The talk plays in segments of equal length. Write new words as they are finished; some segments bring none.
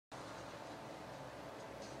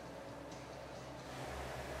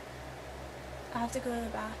have to go to the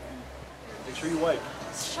bathroom. Make sure you wipe.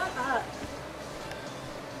 Shut up.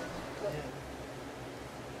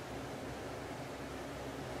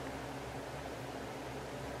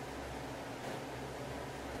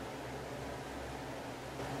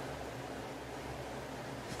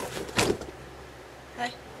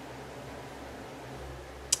 Hey.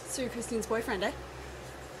 So you're Christine's boyfriend, eh?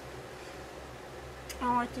 I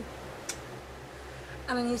don't like you.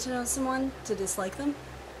 I don't need to know someone to dislike them.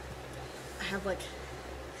 I have like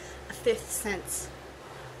a fifth sense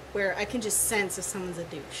where I can just sense if someone's a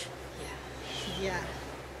douche. Yeah. Yeah.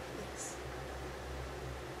 Yes.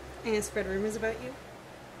 And spread rumors about you.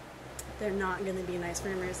 They're not gonna be nice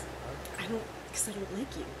rumors. Because I don't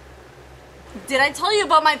like you. Did I tell you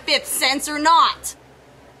about my fifth sense or not?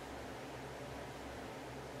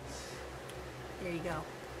 There you go.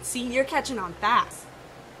 See, you're catching on fast.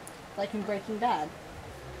 Like in Breaking Bad.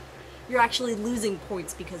 You're actually losing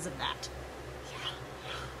points because of that. Yeah.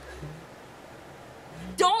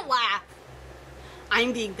 Don't laugh!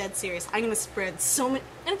 I'm being dead serious. I'm gonna spread so many.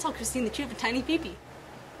 I'm gonna tell Christine that you have a tiny peepee.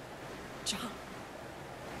 Job.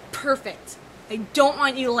 Perfect. I don't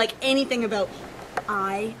want you to like anything about me.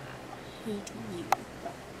 I hate you.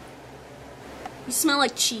 You smell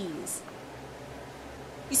like cheese.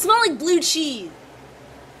 You smell like blue cheese.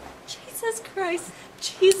 Jesus Christ.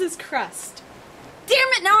 Jesus crust. Damn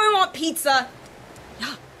it, now I want pizza.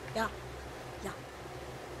 Yeah.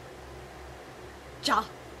 Ja.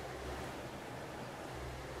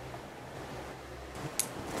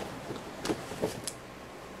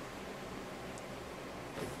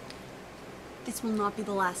 This will not be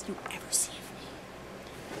the last you ever see of me.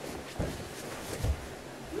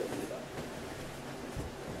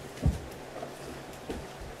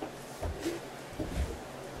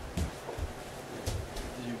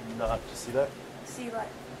 Did you not just see that? See what?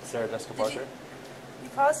 Sarah Jessica Parker? You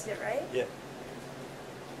paused it, right? Yeah.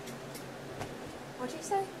 What'd you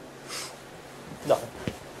say? Nothing.